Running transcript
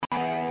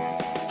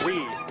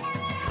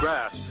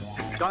grass,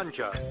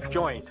 ganja,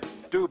 joint,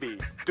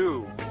 doobie,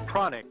 do,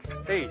 chronic,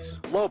 ace,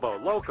 lobo,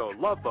 loco,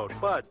 love boat,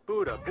 bud,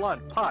 Buddha,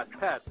 blunt, pot,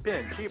 pat,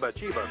 pin, chiba,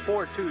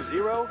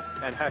 420,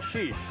 and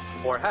hashish,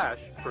 or hash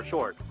for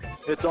short.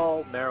 It's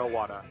all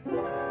marijuana.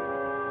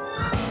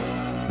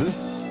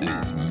 This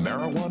is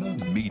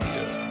Marijuana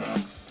Media.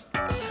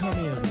 Come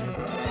here,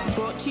 man.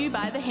 Brought to you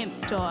by the Hemp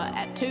Store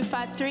at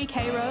 253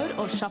 K Road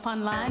or shop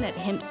online at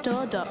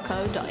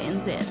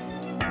hempstore.co.nz.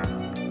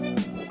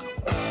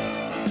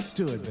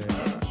 Do it, man.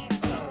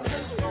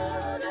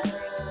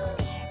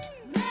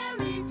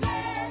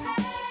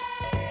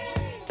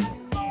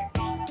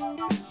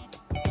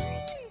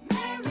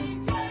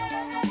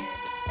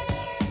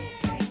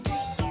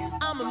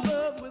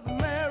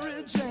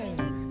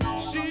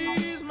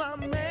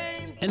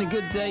 And a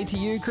good day to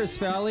you, Chris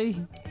Fowley.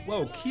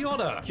 Whoa, kia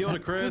ora. Kia ora,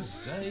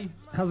 Chris. Hey.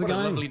 How's it going?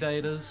 What a lovely day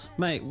it is.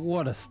 Mate,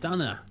 what a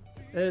stunner.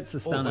 It's a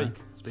stunner. All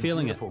week. It's been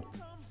feeling beautiful.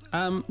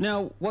 It.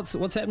 Now, what's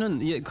happening?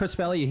 Yeah, Chris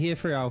Fowley, you're here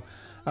for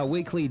our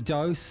weekly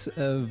dose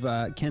of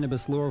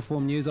cannabis law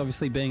reform news,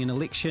 obviously being an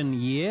election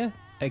year,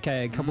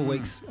 aka a couple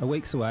weeks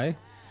away.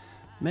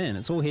 Man,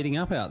 it's all heating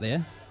up out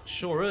there.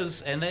 Sure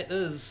is, and that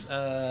is,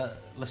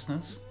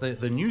 listeners,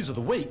 the news of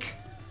the week.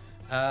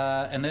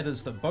 And that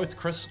is that both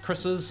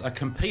Chris's are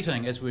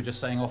competing, as we were just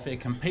saying off air,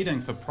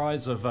 competing for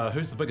prize of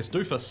who's the biggest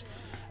doofus.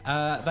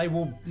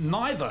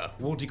 Neither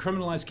will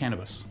decriminalise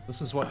cannabis.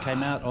 This is what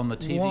came out on the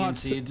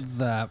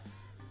TVNZ.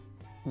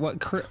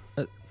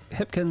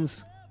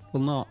 Hipkins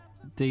will not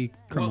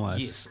decriminalise. Well,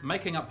 yes,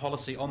 making up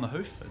policy on the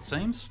hoof, it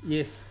seems.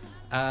 Yes.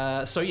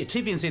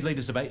 TVNZ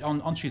leaders debate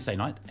on Tuesday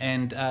night,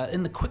 and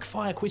in the quick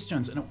fire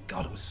questions, and it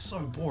was so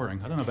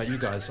boring. I don't know about you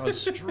guys. I was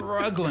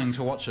struggling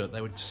to watch it.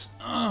 They were just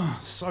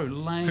so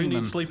lame. Who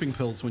needs sleeping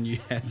pills when you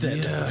had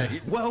that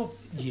debate? Well,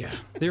 yeah.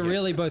 They're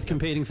really both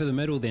competing for the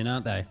middle then,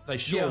 aren't they? They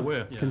sure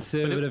were. Yeah.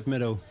 Conservative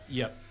middle.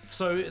 Yeah.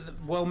 So,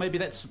 well, maybe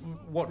that's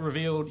what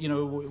revealed,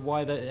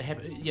 why that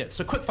happened. Yeah,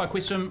 so quick fire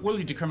question, will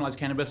you decriminalise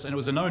cannabis? And it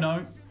was a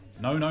no.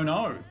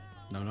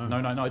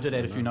 I did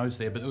add a few no's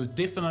there, but it was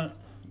definite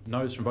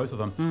no's from both of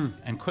them,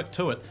 and quick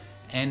to it.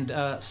 And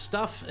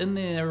stuff in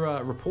their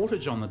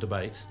reportage on the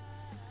debate,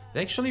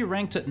 they actually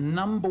ranked it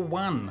number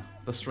one,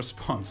 this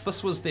response.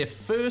 This was their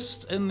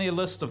first in their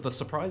list of the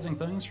surprising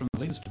things from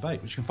the leaders'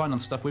 debate, which you can find on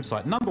the Stuff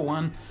website. Number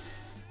one,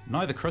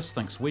 neither Chris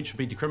thinks weed should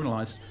be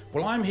decriminalised.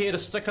 Well, I'm here to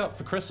stick up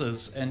for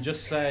Chris's and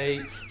just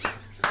say,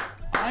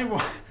 I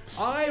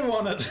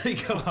want it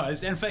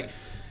legalised. In fact,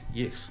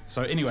 yes.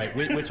 So anyway,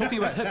 we're talking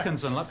about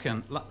Hipkins and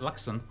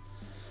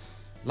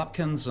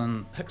Lupkins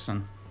and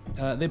Hickson.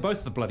 They're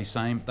both the bloody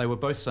same. They were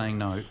both saying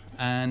no.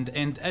 And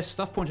as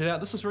Stuff pointed out,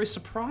 this is very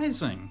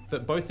surprising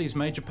that both these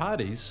major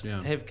parties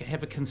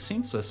have a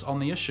consensus on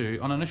the issue,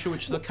 on an issue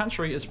which the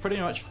country is pretty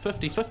much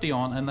 50-50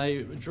 on, and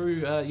they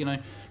drew,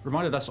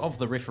 reminded us of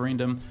the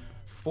referendum,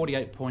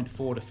 48.4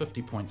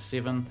 to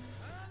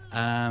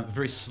 50.7.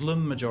 Very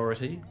slim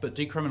majority, but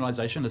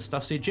decriminalisation, as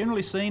Stuff said,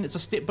 generally seen as a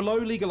step below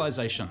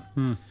legalisation.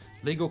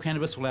 Legal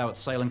cannabis will allow its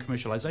sale and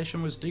commercialisation,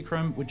 whereas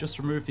decrim would just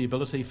remove the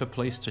ability for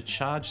police to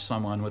charge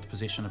someone with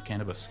possession of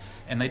cannabis.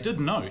 And they did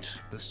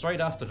note that straight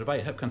after the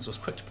debate, Hipkins was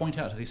quick to point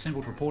out to the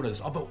assembled reporters,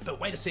 but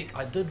wait a sec,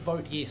 I did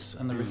vote yes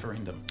in the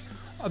referendum.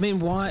 I mean,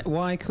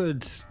 why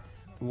could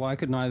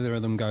neither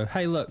of them go,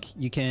 hey, look,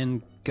 you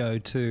can go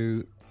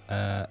to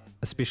a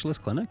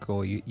specialist clinic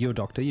or your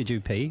doctor, your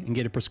GP, and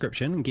get a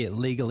prescription and get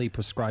legally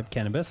prescribed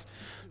cannabis.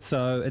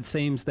 So it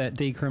seems that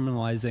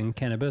decriminalising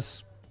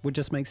cannabis would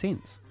just make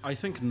sense. I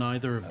think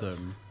neither of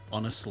them,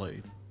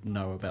 honestly,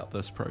 know about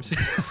this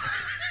process.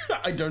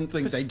 I don't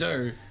think they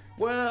do.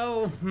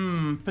 Well,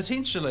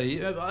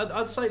 potentially.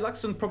 I'd say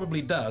Luxon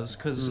probably does,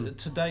 because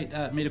to date,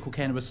 medical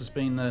cannabis has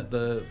been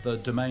the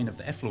domain of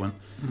the affluent,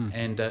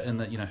 and in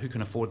the who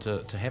can afford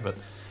to have it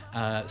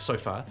so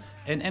far.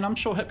 And I'm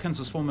sure Hipkins,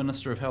 as former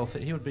Minister of Health,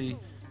 he would be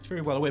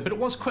very well aware. But it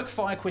was quick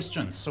fire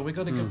questions, so we've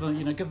got to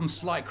give them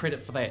slight credit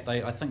for that.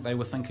 I think they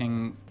were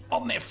thinking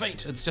on their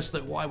feet. It's just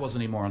that why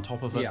wasn't he more on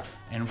top of it? Yeah.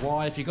 And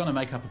why, if you're going to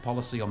make up a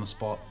policy on the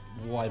spot,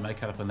 why make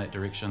it up in that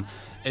direction?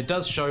 It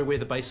does show where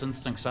the base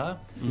instincts are.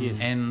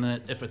 Yes. And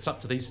that if it's up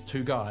to these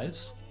two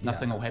guys,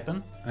 nothing will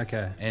happen.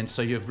 Okay. And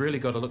so you've really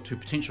got to look to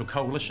potential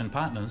coalition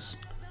partners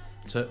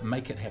to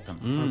make it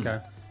happen. Okay.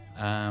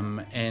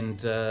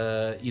 And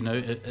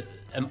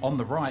on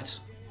the right,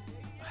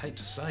 I hate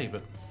to say,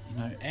 but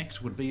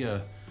ACT would be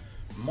a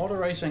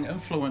moderating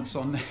influence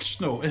on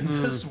National in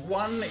this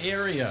one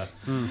area.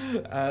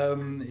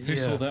 Who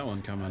saw that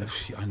one come in?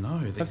 I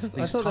know. I thought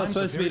that was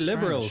supposed to be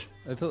liberal.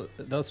 I thought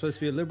that was supposed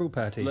to be a liberal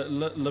party.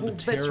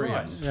 Libertarian.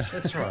 Well,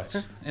 that's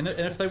right. And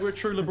if they were a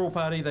true liberal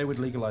party, they would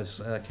legalise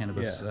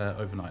cannabis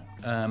overnight.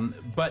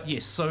 But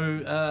yes,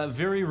 so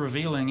very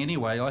revealing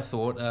anyway, I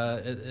thought,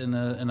 in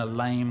a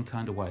lame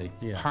kind of way.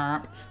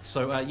 Yeah.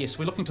 So yes,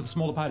 we're looking to the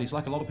smaller parties,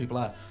 like a lot of people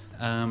are.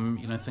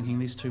 Thinking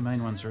these two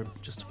main ones are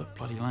just a bit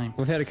bloody lame.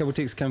 We've had a couple of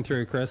texts come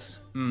through, Chris.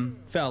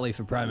 Fowley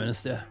for Prime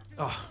Minister.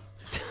 Oh.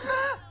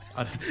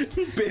 I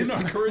don't,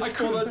 Best Chris I for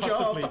couldn't the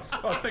possibly. job.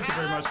 Oh, thank you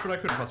very much, but I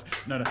couldn't possibly.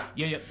 No.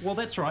 Yeah. Well,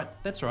 that's right.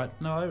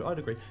 No, I'd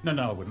agree. No,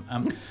 I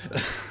wouldn't.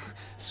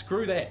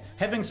 Screw that.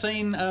 Having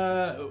seen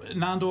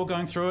Nandor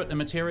going through it and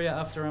Materia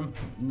after him,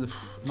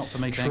 not for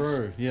me, thanks.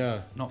 True,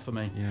 yeah. Not for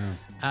me.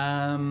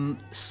 Yeah.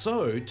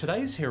 So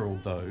today's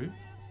Herald, though,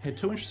 had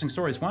two interesting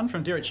stories. One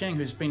from Derek Chang,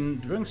 who's been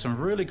doing some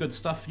really good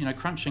stuff,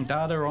 crunching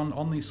data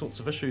on these sorts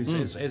of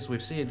issues, as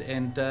we've said,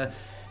 and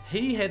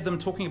he had them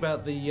talking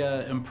about the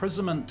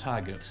imprisonment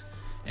target.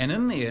 And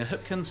in there,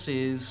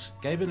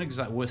 Hipkins gave an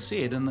example, was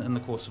said in the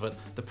course of it,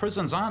 the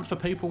prisons aren't for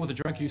people with a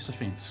drug use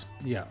offence.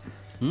 Yeah.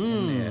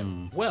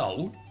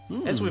 Well,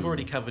 as we've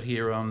already covered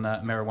here on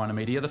Marijuana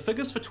Media, the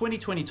figures for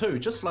 2022,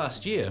 just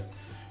last year,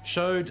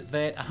 showed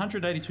that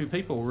 182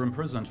 people were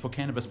imprisoned for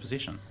cannabis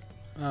possession.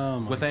 Oh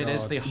my with that God.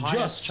 as their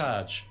highest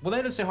charge. Well,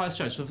 that is their highest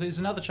charge. So if there's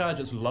another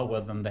charge, it's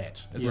lower than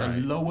that. It's a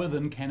lower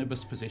than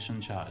cannabis possession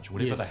charge,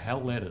 whatever the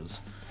hell that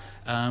is.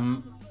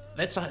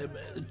 That's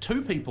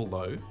two people,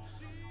 though,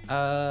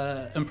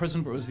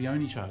 imprisoned, but it was the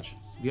only charge.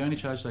 The only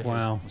charge they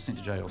had was sent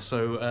to jail.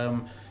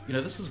 So,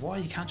 this is why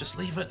you can't just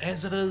leave it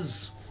as it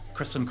is,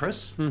 Chris and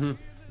Chris. Mm-hmm.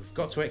 We've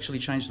got to actually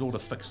change the law to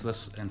fix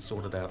this and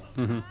sort it out.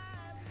 Mm-hmm.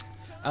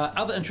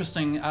 Other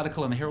interesting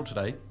article in the Herald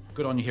today.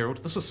 Good on you, Herald.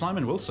 This is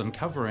Simon Wilson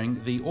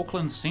covering the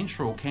Auckland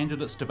Central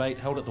candidates debate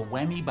held at the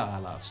Whammy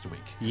Bar last week.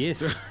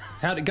 Yes.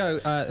 How'd it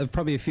go?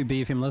 Probably a few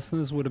BFM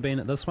listeners would have been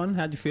at this one.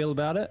 How'd you feel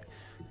about it?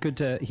 Good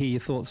to hear your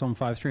thoughts on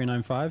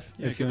 5395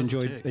 if you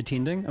enjoyed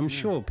attending. I'm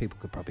sure people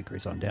could probably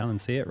cruise on down and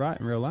see it, right,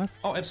 in real life?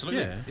 Oh,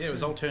 absolutely. Yeah, it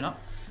was all turn up.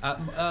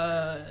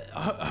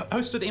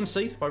 Hosted,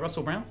 MC'd by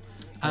Russell Brown.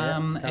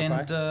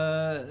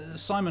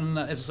 Simon,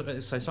 as I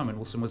say, Simon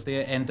Wilson was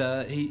there, and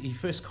he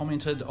first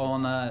commented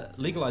on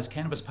legalised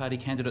cannabis party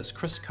candidates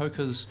Chris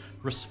Coker's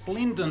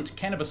resplendent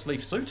cannabis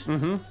leaf suit,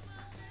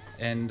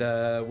 and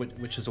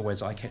which is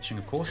always eye-catching,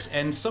 of course.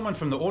 And someone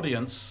from the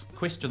audience,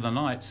 question of the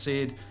night,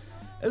 said,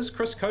 "Is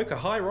Chris Coker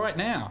high right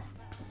now?"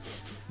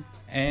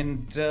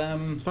 And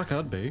Fuck,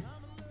 I'd be.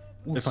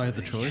 If I had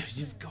the choice.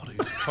 You've got to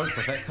cope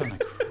with that kind of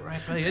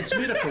crap. It's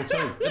medical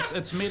too.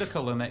 It's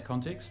medical in that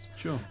context.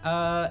 Sure.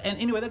 And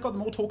anyway, that got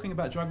them all talking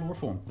about drug law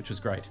reform, which was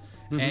great.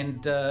 Mm-hmm.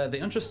 And the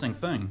interesting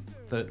thing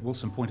that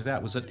Wilson pointed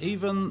out was that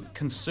even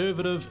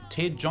conservative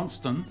Ted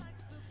Johnston,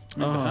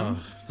 remember him?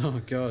 Oh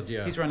God,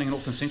 yeah. He's running in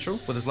Auckland Central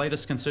with his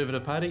latest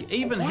Conservative Party.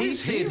 Even Why he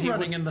is said he he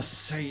running would, in the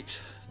seat.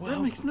 Well,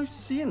 that makes no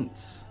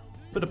sense.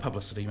 bit of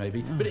publicity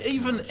maybe. But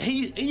even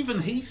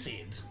he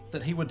said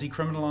that he would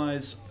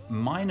decriminalise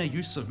minor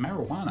use of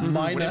marijuana.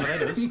 Whatever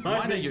that is.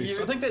 Minor use.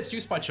 I think that's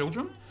used by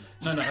children.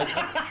 No.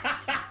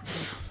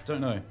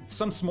 Don't know.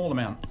 Some small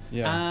amount.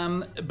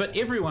 Yeah. But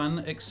everyone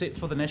except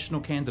for the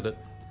national candidate,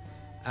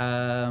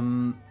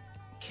 can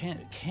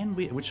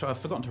we, which I've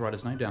forgotten to write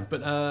his name down,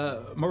 but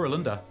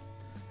Muralinda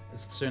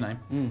is the surname.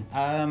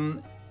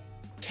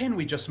 Can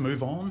we just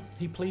move on?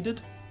 He pleaded.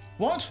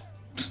 What?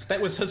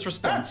 That was his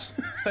response.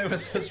 That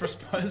was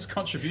his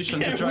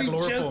contribution to drug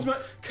law reform.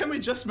 Can we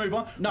just move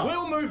on? No.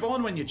 We'll move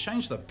on when you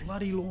change the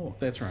bloody law.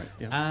 That's right.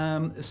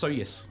 Yeah. So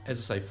yes, as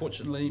I say,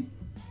 fortunately,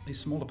 these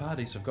smaller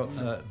parties have got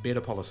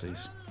better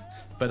policies.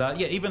 But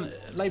even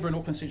Labour in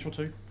Auckland Central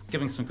too,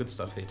 giving some good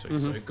stuff there too.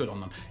 So good on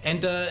them.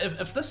 And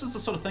if this is the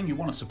sort of thing you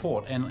want to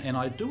support, and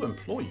I do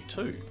implore you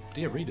too,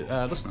 dear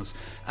listeners,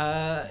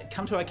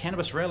 come to our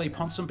cannabis rally,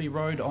 Ponsonby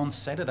Road on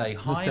Saturday,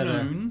 high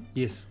noon.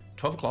 Yes.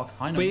 12 o'clock,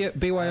 high noon.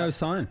 BYO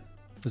sign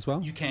as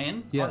well. You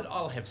can. Yeah.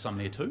 I'll have some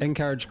there too.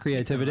 Encourage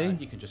creativity.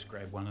 You can just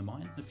grab one of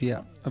mine if you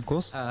want. Of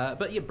course.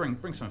 But yeah,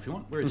 bring some if you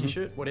want. Wear a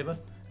t-shirt, whatever.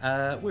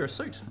 Wear a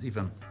suit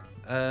even.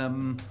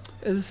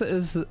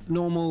 Is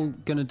Normal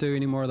going to do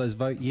any more of those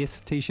vote yes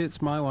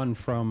t-shirts? My one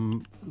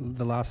from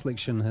the last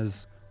election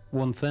has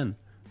worn thin.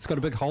 It's got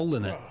a big hole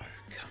in it.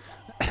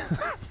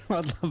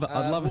 I'd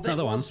love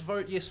another one.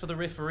 Vote yes for the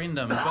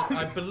referendum, but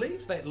I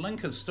believe that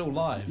link is still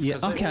live. Yeah,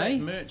 okay.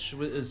 That merch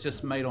is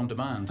just made on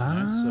demand.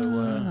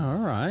 All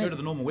right. Go to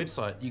the Normal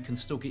website. You can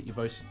still get your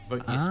vote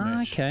yes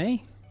merch.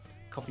 Okay.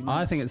 Coffee I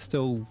mugs. think it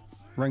still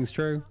rings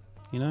true.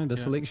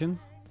 This election.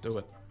 Do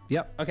it.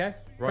 Yep. Okay.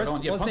 Right Chris,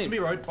 on. Yeah, what's Ponsonby next?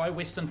 Road by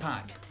Western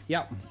Park.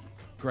 Yep.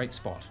 Great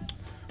spot.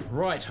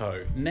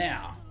 Righto.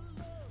 Now,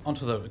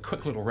 onto the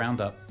quick little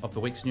roundup of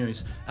the week's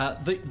news.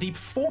 The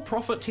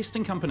for-profit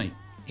testing company,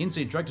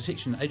 NZ Drug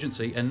Detection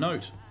Agency, and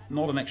note,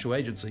 not an actual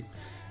agency,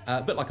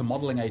 a bit like a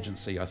modelling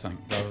agency, I think,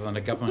 rather than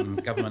a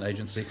government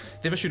agency.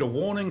 They've issued a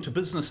warning to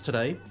business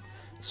today.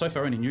 So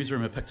far, only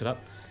Newsroom have picked it up.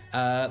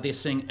 They're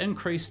seeing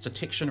increased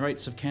detection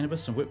rates of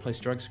cannabis and workplace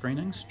drug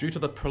screenings due to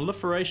the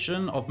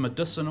proliferation of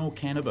medicinal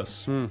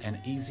cannabis and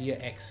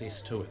easier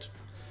access to it.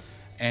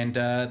 And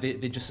they're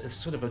just, it's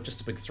sort of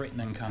just a big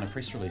threatening kind of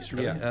press release,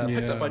 really.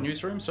 Picked up by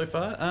Newsroom so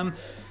far. And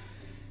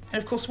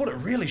of course, what it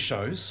really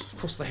shows, of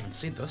course they haven't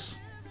said this,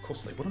 of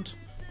course they wouldn't,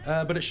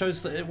 but it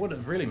shows that what it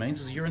really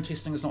means is urine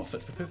testing is not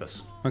fit for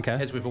purpose. Okay.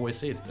 As we've always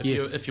said.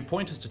 If your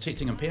point is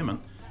detecting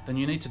impairment, then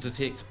you need to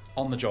detect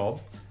on the job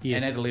Yes.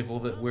 and at a level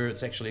where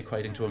it's actually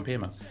equating to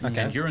impairment.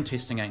 Okay. And urine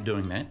testing ain't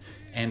doing that.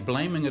 And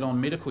blaming it on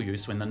medical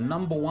use when the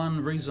number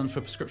one reason for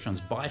prescriptions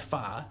by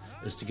far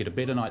is to get a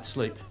better night's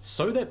sleep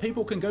so that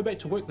people can go back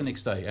to work the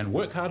next day and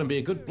work hard and be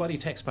a good bloody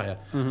taxpayer.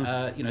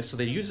 So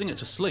they're using it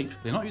to sleep.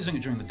 They're not using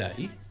it during the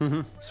day.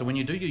 So when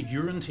you do your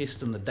urine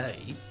test in the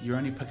day, you're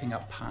only picking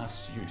up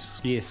past use.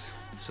 Yes.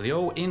 So the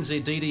old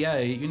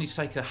NZDDA, you need to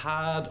take a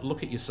hard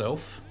look at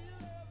yourself.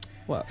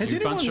 Well, You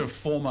bunch of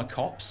former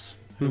cops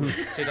who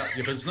set up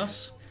your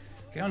business.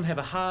 Go and have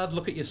a hard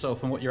look at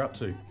yourself and what you're up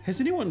to.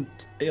 Has anyone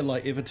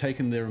ever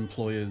taken their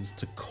employers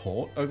to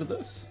court over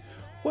this?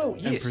 Well,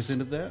 yes. And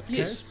presented that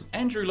Yes. case?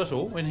 Andrew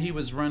Little, when he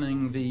was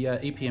running the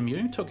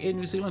EPMU, took Air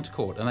New Zealand to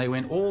court, and they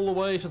went all the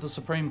way to the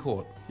Supreme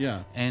Court.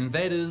 Yeah. And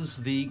that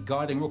is the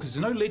guiding rule, because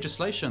there's no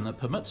legislation that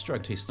permits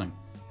drug testing.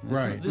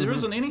 Right. There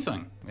isn't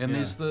anything. And Yeah.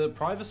 there's the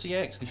Privacy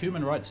Act, the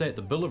Human Rights Act,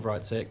 the Bill of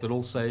Rights Act that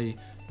all say,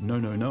 no,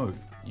 no, no.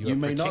 You are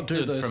may not do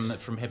protected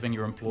this from having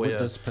your employer with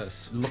this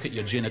piss. look at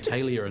your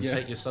genitalia and Yeah.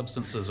 take your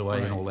substances away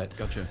and Right. all that.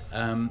 Gotcha.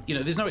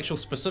 There's no actual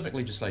specific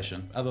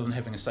legislation other than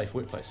having a safe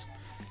workplace.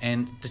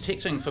 And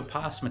detecting for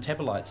past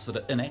metabolites that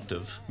are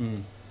inactive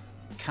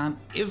can't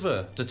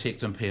ever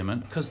detect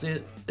impairment because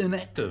they're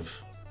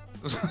inactive.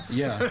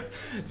 Yeah.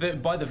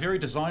 By the very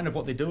design of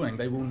what they're doing,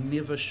 they will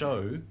never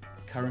show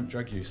current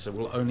drug use. It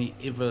will only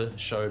ever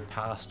show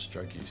past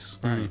drug use.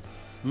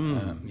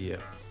 Yeah.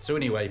 So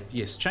anyway,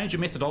 yes, change your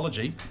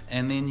methodology,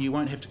 and then you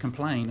won't have to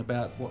complain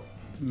about what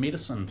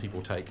medicine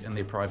people take in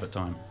their private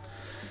time.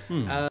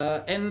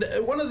 And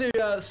one of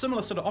the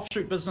similar sort of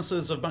offshoot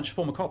businesses of a bunch of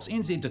former cops,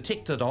 NZ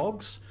Detector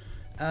Dogs,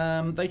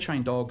 they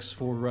train dogs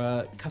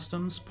for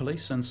customs,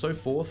 police, and so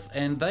forth,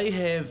 and they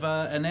have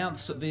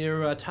announced that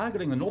they're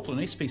targeting the Northland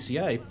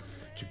SPCA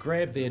to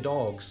grab their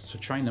dogs to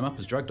train them up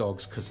as drug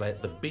dogs, because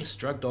the best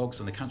drug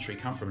dogs in the country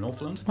come from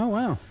Northland. Oh,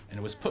 wow. And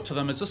it was put to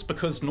them, is this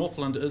because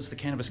Northland is the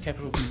cannabis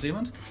capital of New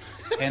Zealand?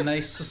 And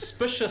they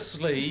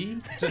suspiciously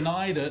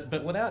denied it,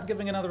 but without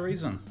giving another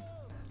reason.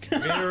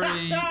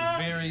 Very,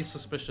 very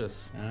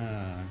suspicious.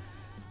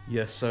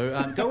 Yeah,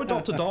 so go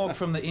adopt a dog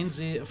from the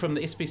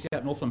SPCA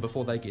at Northland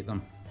before they get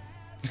them.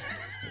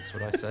 That's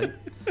what I say.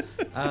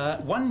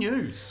 One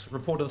News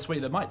reported this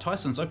week that Mike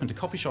Tyson's opened a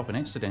coffee shop in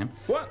Amsterdam.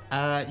 What?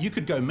 You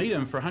could go meet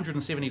him for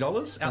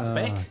 $170 out the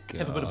back,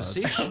 have a bit of a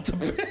sesh.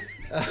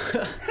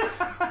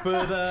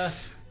 But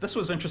this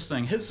was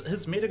interesting.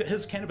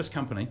 His cannabis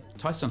company,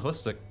 Tyson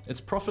Holistic,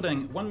 it's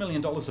profiting $1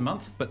 million a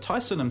month, but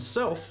Tyson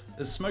himself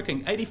is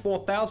smoking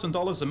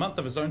 $84,000 a month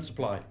of his own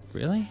supply.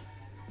 Really?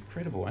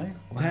 Incredible, eh?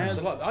 Wow. It's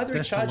a lot. Either he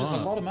That's a charges a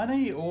lot. lot of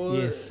money, or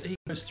Yes. he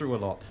goes through a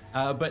lot.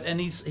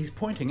 And he's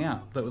pointing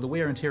out that the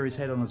wear and tear he's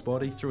had on his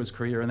body through his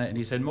career and that, and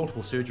he's had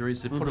multiple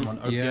surgeries. They put him on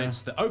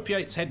opiates. Yeah. The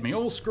opiates had me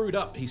all screwed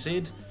up, he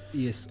said.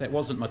 Yes. That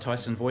wasn't my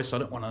Tyson voice. I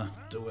don't want to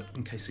do it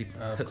in case he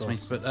hits me.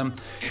 course. But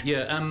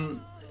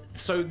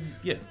so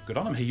yeah, good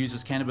on him. He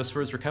uses cannabis for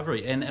his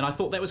recovery, and I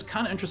thought that was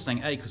kind of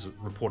interesting. A, because it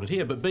reported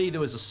here, but B, there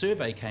was a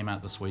survey came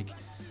out this week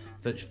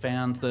that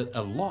found that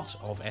a lot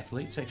of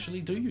athletes actually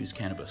do use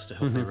cannabis to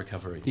help their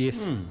recovery.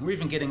 Yes. We're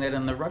even getting that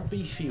in the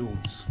rugby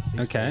fields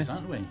these Okay. days,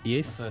 aren't we?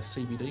 Yes. With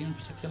CBD in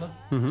particular.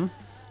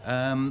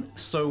 I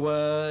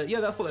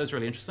thought that was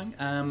really interesting.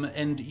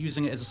 And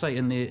using it, as I say,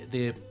 in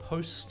their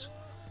post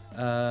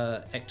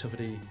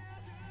activity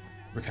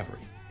recovery.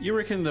 You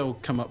reckon they'll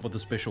come up with a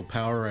special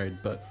Powerade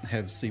but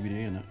have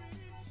CBD in it?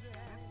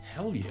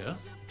 Hell yeah.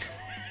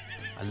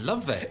 I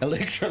love that.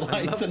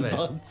 Electrolytes and that.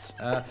 buds.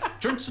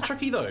 Drinks are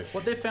tricky though.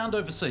 What they've found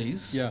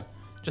overseas, Yeah.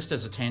 just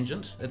as a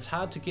tangent, it's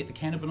hard to get the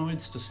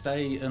cannabinoids to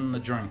stay in the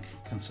drink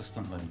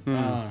consistently.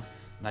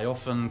 They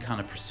often kind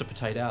of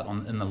precipitate out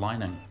in the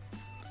lining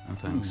and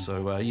things.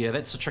 So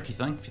that's a tricky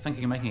thing. If you're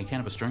thinking of making a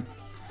cannabis drink,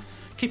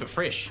 keep it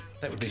fresh.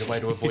 That would be the way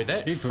to avoid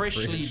that. Keep it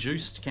Freshly fresh.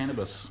 juiced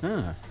cannabis.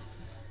 Ah.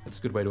 That's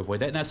a good way to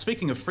avoid that. Now,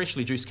 speaking of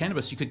freshly juiced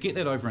cannabis, you could get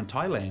that over in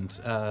Thailand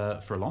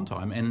for a long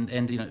time,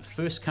 and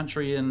first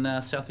country in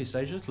Southeast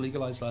Asia to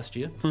legalise last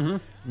year.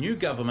 New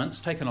government's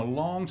taken a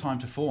long time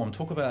to form.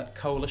 Talk about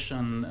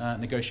coalition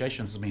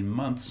negotiations. It's been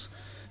months.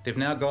 They've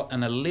now got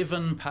an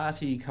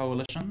 11-party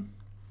coalition,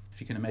 if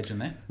you can imagine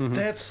that.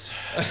 That's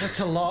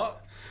a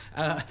lot.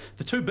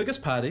 The two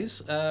biggest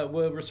parties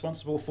were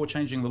responsible for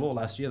changing the law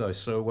last year, though.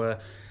 So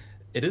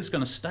it is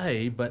going to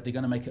stay, but they're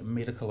going to make it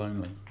medical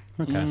only.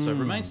 Okay. So it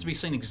remains to be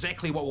seen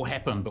exactly what will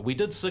happen. But we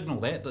did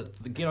signal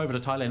that get over to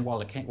Thailand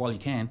while you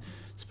can.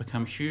 It's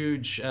become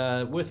huge,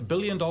 worth $1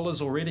 billion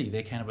already,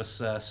 their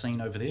cannabis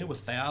scene over there, with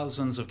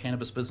thousands of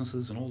cannabis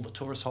businesses and all the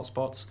tourist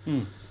hotspots.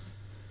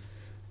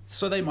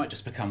 So they might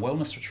just become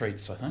wellness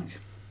retreats, I think.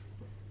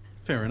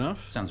 Fair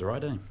enough. Sounds all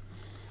right, eh?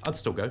 I'd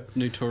still go.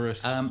 New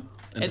tourist Um,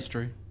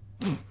 industry.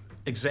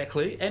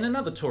 Exactly. And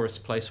another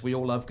tourist place we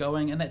all love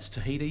going, and that's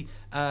Tahiti.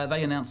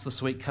 They announced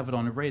this week, covered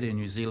on Red Air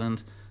New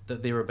Zealand,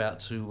 that they're about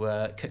to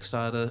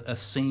kickstart a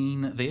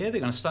scene there.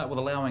 They're going to start with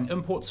allowing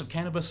imports of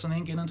cannabis and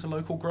then get into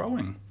local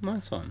growing.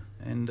 Nice one.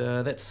 And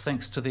that's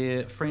thanks to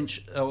their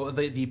French,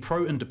 the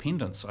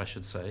pro-independence, I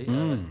should say,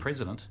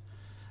 president,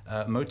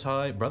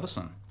 Motai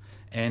Brotherson.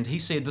 And he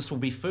said this will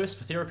be first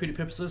for therapeutic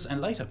purposes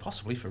and later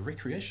possibly for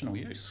recreational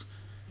use.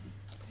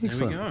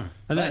 Excellent. There we go.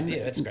 And But,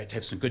 yeah, it's great to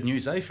have some good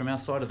news, from our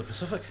side of the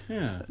Pacific.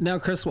 Yeah. now,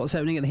 Chris, what's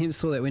happening at the hemp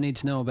store that we need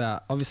to know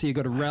about? Obviously, you've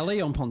got a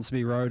rally on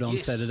Ponsonby Road on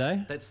Yes,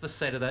 Saturday. That's the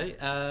Saturday.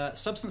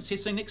 Substance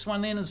testing, next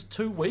one then is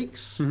 2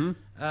 weeks. Mm-hmm.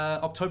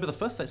 October the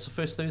 5th, that's the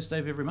first Thursday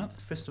of every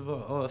month, 5th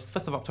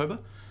of October.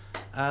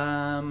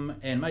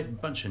 And mate, a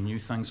bunch of new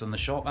things in the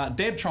shop.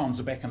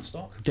 Dabtrons are back in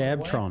stock. by the way,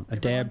 Dabtron, a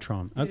everyone.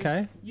 Dabtron. Yeah,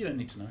 Okay. You don't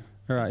need to know.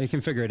 All right, you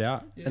can figure it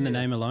out in the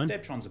name alone.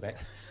 Dabtrons are back.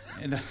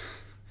 And there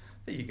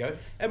you go.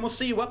 And we'll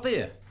see you up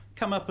there.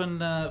 Come up and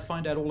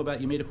find out all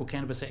about your medical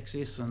cannabis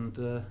access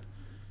and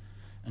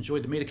enjoy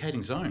the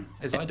medicating zone,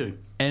 as I do.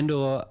 And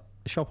or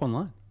shop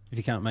online if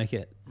you can't make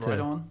it Right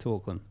on. to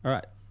Auckland. All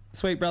right.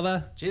 Sweet,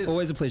 brother. Cheers.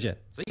 Always a pleasure.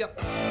 See ya.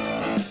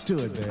 Do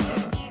it,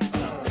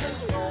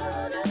 man.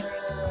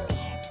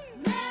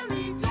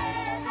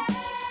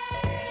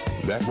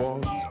 That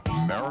was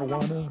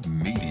Marijuana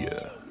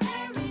Media.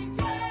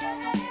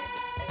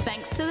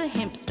 Thanks to the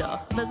Hemp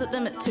Store. Visit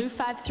them at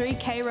 253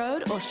 K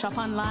Road or shop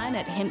online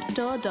at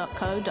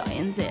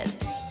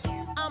hempstore.co.nz.